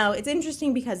 Now, it's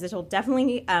interesting because this will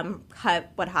definitely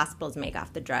cut what hospitals make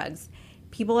off the drugs.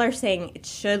 People are saying it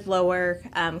should lower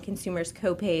consumers'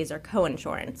 copays or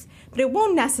coinsurance, but it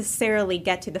won't necessarily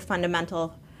get to the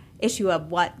fundamental issue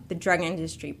of what the drug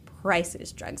industry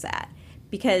prices drugs at,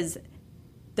 because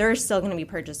they're still going to be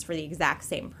purchased for the exact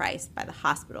same price by the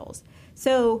hospitals.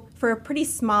 So for a pretty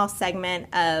small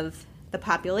segment of the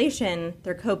population,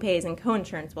 their copays and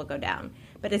coinsurance will go down.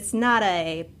 But it's not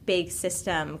a big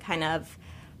system kind of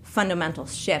fundamental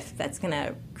shift that's going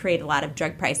to create a lot of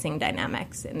drug pricing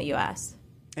dynamics in the U.S.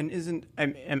 And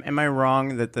am I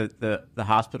wrong that the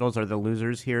hospitals are the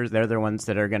losers here? They're the ones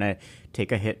that are going to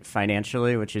take a hit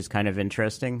financially, which is kind of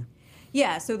interesting.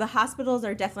 Yeah, so the hospitals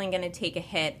are definitely going to take a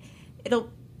hit.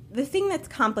 The thing that's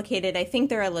complicated, I think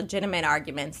there are legitimate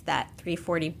arguments that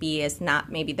 340B is not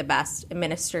maybe the best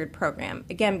administered program.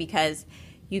 Again, because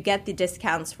you get the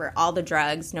discounts for all the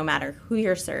drugs, no matter who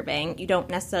you're serving. You don't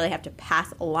necessarily have to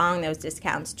pass along those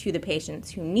discounts to the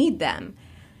patients who need them.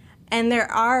 And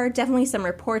there are definitely some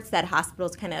reports that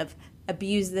hospitals kind of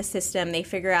abuse the system. They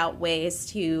figure out ways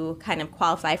to kind of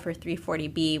qualify for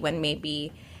 340B when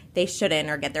maybe they shouldn't,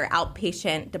 or get their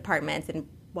outpatient departments in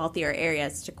wealthier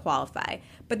areas to qualify.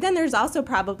 But then there's also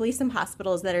probably some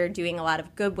hospitals that are doing a lot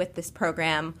of good with this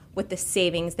program, with the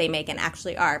savings they make, and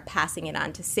actually are passing it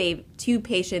on to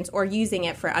patients or using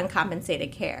it for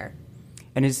uncompensated care.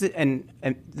 And is it and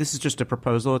this is just a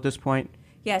proposal at this point?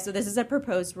 Yeah, so this is a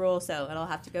proposed rule, so it'll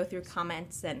have to go through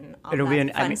comments and all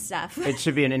that fun stuff. It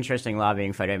should be an interesting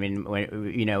lobbying fight. I mean,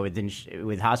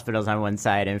 with hospitals on one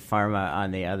side and pharma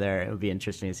on the other, it would be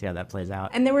interesting to see how that plays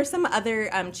out. And there were some other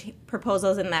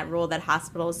proposals in that rule that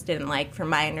hospitals didn't like, from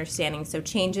my understanding. So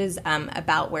changes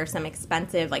about where some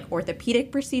expensive, like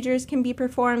orthopedic procedures can be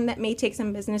performed that may take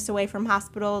some business away from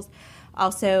hospitals.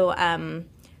 Also,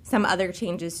 some other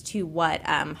changes to what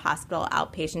hospital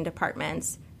outpatient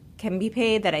departments can be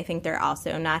paid that I think they're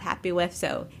also not happy with.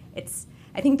 So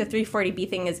I think the 340B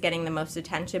thing is getting the most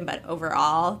attention, but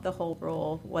overall, the whole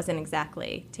rule wasn't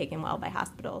exactly taken well by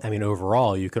hospitals. I mean,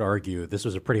 overall, you could argue this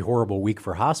was a pretty horrible week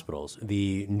for hospitals.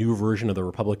 The new version of the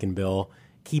Republican bill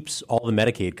keeps all the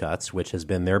Medicaid cuts, which has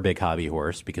been their big hobby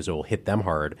horse because it will hit them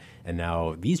hard. And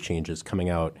now these changes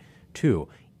coming out too.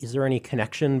 Is there any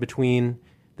connection between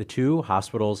the two?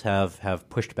 Hospitals have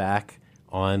pushed back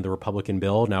on the Republican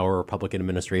bill. Now a Republican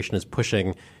administration is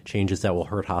pushing changes that will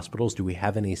hurt hospitals. Do we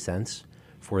have any sense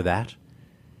for that?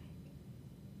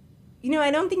 You know, I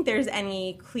don't think there's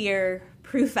any clear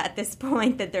proof at this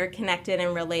point that they're connected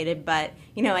and related, but,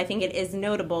 you know, I think it is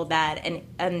notable that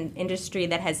an industry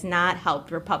that has not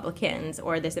helped Republicans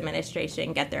or this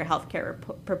administration get their health care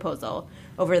proposal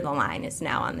over the line is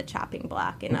now on the chopping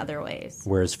block in other ways.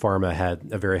 Whereas pharma had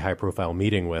a very high-profile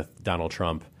meeting with Donald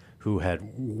Trump, who had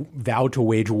vowed to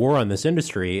wage war on this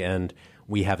industry, and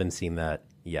we haven't seen that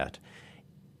yet.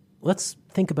 Let's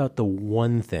think about the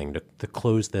one thing, to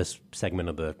close this segment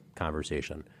of the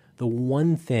conversation, the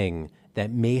one thing that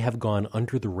may have gone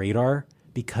under the radar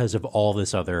because of all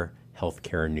this other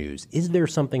healthcare news. Is there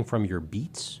something from your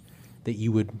beats that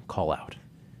you would call out?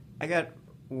 I got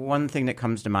one thing that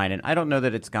comes to mind, and I don't know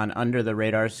that it's gone under the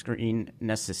radar screen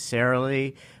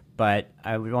necessarily, but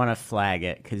I would want to flag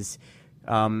it because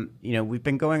we've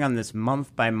been going on this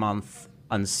month-by-month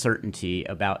uncertainty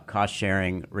about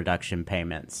cost-sharing reduction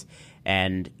payments,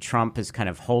 and Trump is kind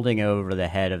of holding over the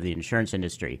head of the insurance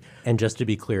industry. And just to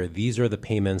be clear, these are the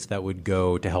payments that would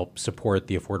go to help support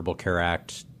the Affordable Care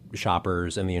Act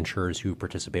shoppers and the insurers who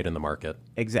participate in the market.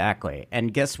 Exactly.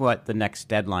 And guess what the next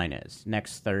deadline is?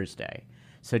 Next Thursday.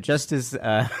 So just as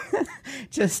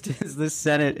the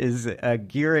Senate is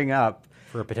gearing up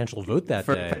for a potential vote that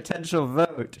day.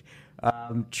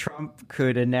 Trump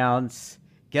could announce,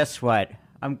 guess what?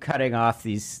 I'm cutting off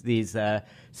these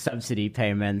subsidy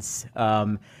payments.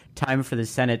 Time for the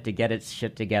Senate to get its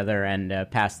shit together and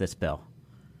pass this bill.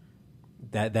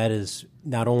 That is,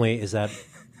 not only is that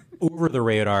over the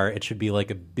radar, it should be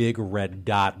like a big red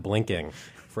dot blinking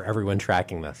for everyone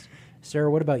tracking this.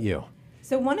 Sarah, what about you?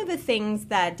 So one of the things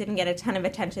that didn't get a ton of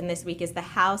attention this week is the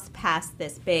House passed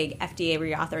this big FDA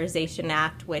Reauthorization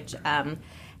Act, which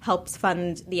helps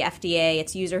fund the FDA,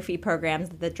 its user fee programs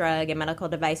that the drug and medical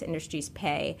device industries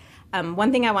pay.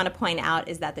 One thing I want to point out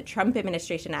is that the Trump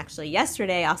administration actually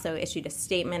yesterday also issued a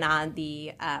statement on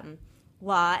the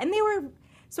law, and they were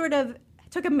sort of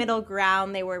took a middle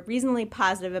ground. They were reasonably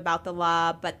positive about the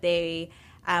law, but they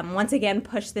once again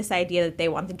pushed this idea that they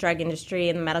want the drug industry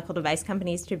and the medical device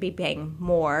companies to be paying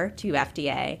more to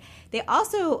FDA. They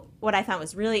also, what I found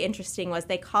was really interesting, was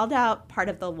they called out part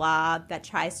of the law that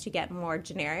tries to get more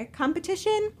generic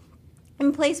competition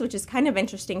in place, which is kind of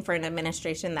interesting for an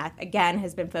administration that, again,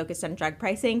 has been focused on drug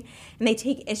pricing. And they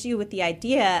take issue with the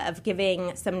idea of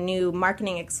giving some new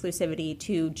marketing exclusivity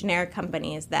to generic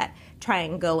companies that try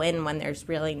and go in when there's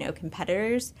really no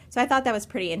competitors. So I thought that was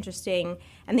pretty interesting.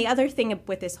 And the other thing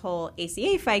with this whole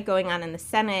ACA fight going on in the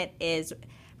Senate is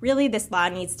really this law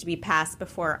needs to be passed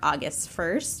before August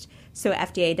 1st. So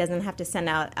FDA doesn't have to send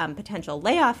out potential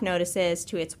layoff notices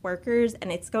to its workers,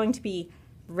 and it's going to be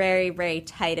very, very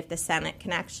tight if the Senate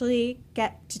can actually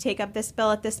get to take up this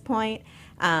bill at this point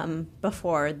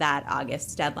before that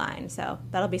August deadline. So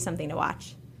that'll be something to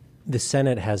watch. The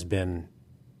Senate has been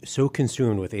so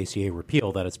consumed with ACA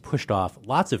repeal that it's pushed off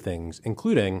lots of things,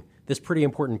 including this pretty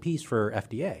important piece for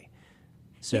FDA.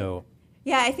 So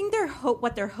yeah, I think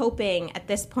what they're hoping at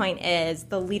this point is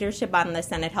the leadership on the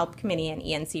Senate Health Committee and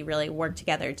ENC really work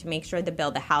together to make sure the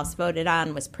bill the House voted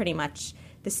on was pretty much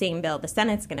the same bill the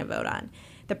Senate's going to vote on.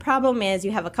 The problem is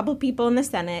you have a couple people in the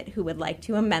Senate who would like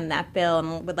to amend that bill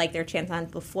and would like their chance on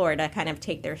the floor to kind of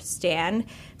take their stand.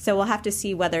 So we'll have to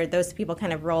see whether those people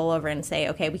kind of roll over and say,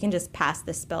 okay, we can just pass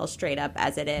this bill straight up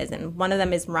as it is. And one of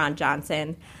them is Ron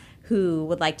Johnson, who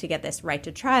would like to get this right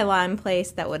to try law in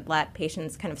place that would let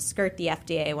patients kind of skirt the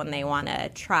FDA when they want to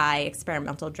try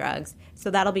experimental drugs. So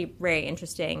that'll be very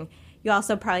interesting. You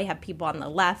also probably have people on the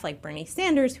left, like Bernie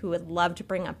Sanders, who would love to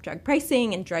bring up drug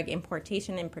pricing and drug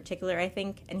importation in particular, I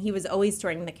think. And he was always,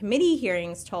 during the committee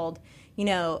hearings, told,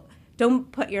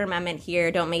 don't put your amendment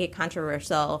here, don't make it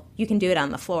controversial. You can do it on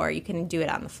the floor. You can do it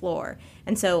on the floor.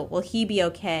 And so will he be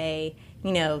okay,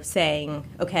 saying,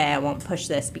 okay, I won't push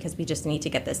this because we just need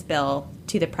to get this bill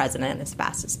to the president as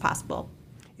fast as possible?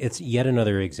 It's yet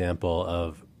another example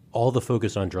of all the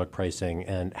focus on drug pricing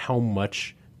and how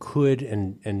much could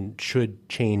and should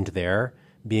change there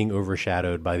being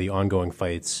overshadowed by the ongoing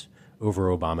fights over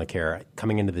Obamacare.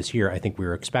 Coming into this year, I think we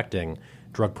were expecting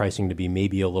drug pricing to be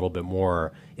maybe a little bit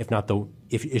more,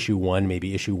 if issue 1,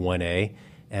 maybe issue 1A,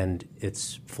 and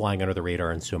it's flying under the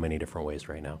radar in so many different ways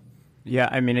right now. Yeah,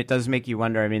 I mean, it does make you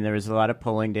wonder. I mean, there was a lot of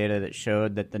polling data that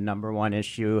showed that the number one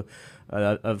issue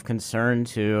of concern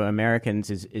to Americans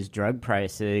is drug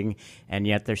pricing, and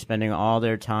yet they're spending all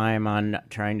their time on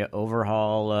trying to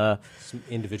overhaul some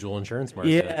individual insurance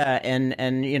market. Yeah, and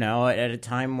at a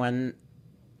time when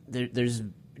there's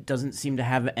doesn't seem to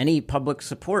have any public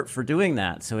support for doing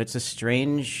that. So it's a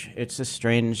strange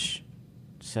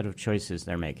set of choices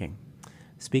they're making.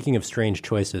 Speaking of strange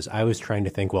choices, I was trying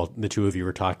to think, well, the two of you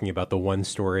were talking about the one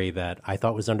story that I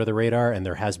thought was under the radar, and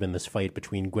there has been this fight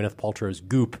between Gwyneth Paltrow's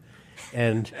Goop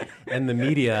and the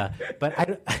media,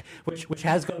 but which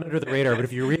has gone under the radar. But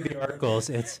if you read the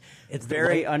articles, it's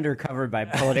very undercover by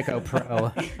Politico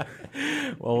Pro.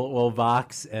 Well,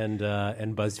 Vox and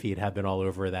BuzzFeed have been all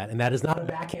over that, and that is not a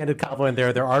backhanded compliment.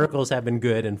 Their articles have been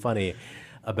good and funny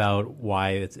about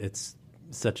why it's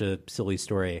such a silly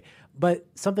story. But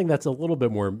something that's a little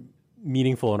bit more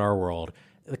meaningful in our world,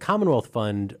 the Commonwealth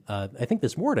Fund, I think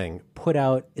this morning, put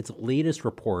out its latest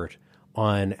report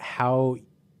on how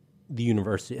the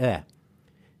university...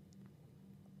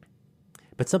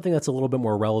 But something that's a little bit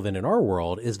more relevant in our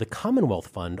world is the Commonwealth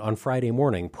Fund on Friday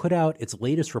morning put out its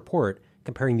latest report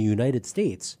comparing the United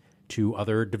States to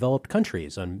other developed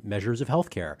countries on measures of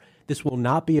healthcare. This will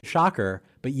not be a shocker,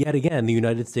 but yet again, the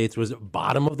United States was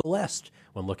bottom of the list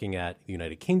when looking at the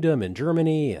United Kingdom and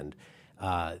Germany and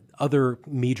other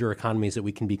major economies that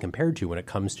we can be compared to when it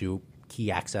comes to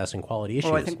key access and quality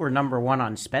issues. Well, I think we're number one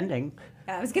on spending.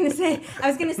 I was going to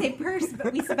say purse,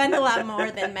 but we spend a lot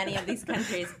more than many of these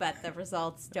countries, but the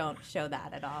results don't show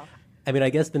that at all. I mean,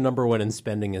 I guess the number one in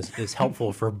spending is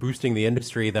helpful for boosting the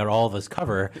industry that all of us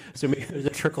cover. So maybe there's a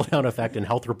trickle-down effect in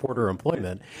health reporter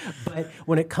employment. But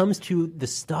when it comes to the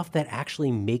stuff that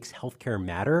actually makes healthcare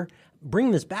matter,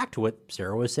 bringing this back to what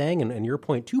Sarah was saying and your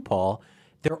point too, Paul,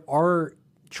 there are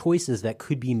choices that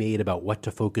could be made about what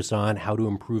to focus on, how to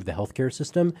improve the healthcare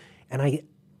system. And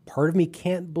part of me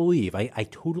can't believe, I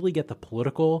totally get the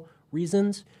political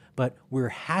reasons, but we're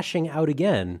hashing out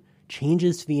again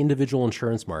changes to the individual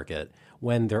insurance market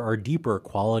when there are deeper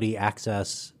quality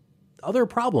access, other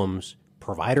problems,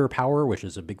 provider power, which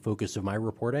is a big focus of my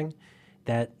reporting,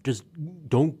 that just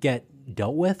don't get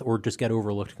dealt with or just get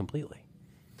overlooked completely.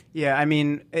 Yeah, I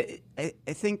mean, I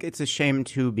think it's a shame,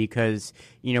 too, because,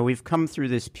 we've come through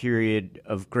this period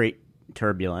of great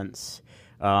turbulence,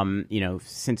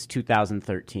 since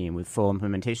 2013 with full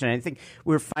implementation. And I think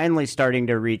we're finally starting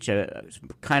to reach a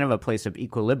kind of a place of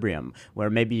equilibrium where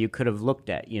maybe you could have looked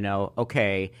at,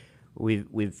 okay,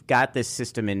 we've got this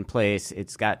system in place.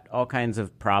 It's got all kinds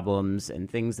of problems and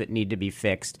things that need to be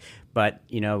fixed, but,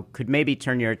 could maybe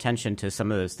turn your attention to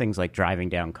some of those things like driving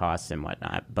down costs and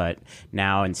whatnot. But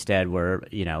now instead we're,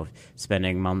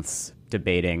 spending months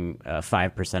debating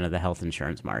 5% of the health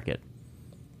insurance market.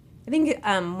 I think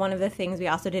one of the things we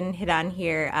also didn't hit on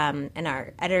here, and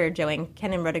our editor, Joanne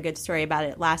Kennan, wrote a good story about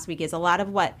it last week, is a lot of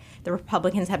what the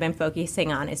Republicans have been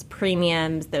focusing on is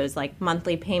premiums, those like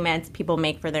monthly payments people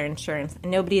make for their insurance.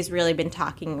 And nobody's really been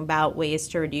talking about ways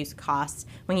to reduce costs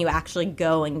when you actually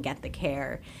go and get the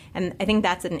care. And I think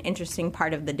that's an interesting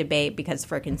part of the debate because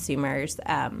for consumers,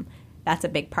 that's a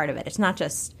big part of it. It's not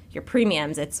just your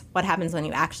premiums, it's what happens when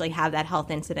you actually have that health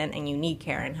incident and you need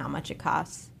care and how much it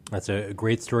costs. That's a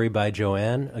great story by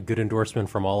Joanne, a good endorsement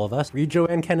from all of us. Read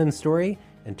Joanne Kennan's story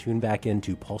and tune back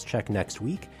into Pulse Check next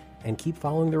week and keep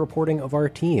following the reporting of our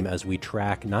team as we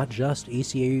track not just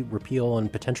ACA repeal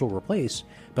and potential replace,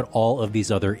 but all of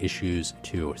these other issues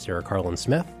too. Sarah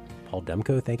Carlin-Smith, Paul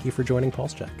Demko, thank you for joining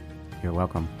Pulse Check. You're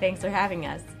welcome. Thanks for having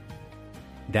us.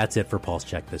 That's it for Pulse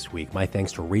Check this week. My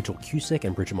thanks to Rachel Cusick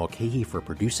and Bridget Mulcahy for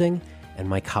producing, and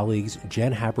my colleagues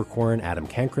Jen Haberkorn, Adam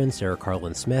Cankren, Sarah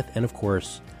Carlin Smith, and of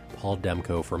course, Paul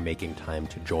Demko for making time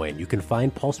to join. You can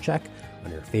find Pulse Check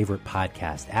on your favorite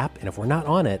podcast app, and if we're not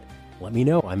on it, let me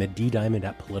know. I'm at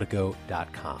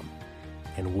ddiamond@politico.com.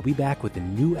 And we'll be back with a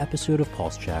new episode of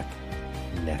Pulse Check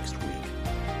next week.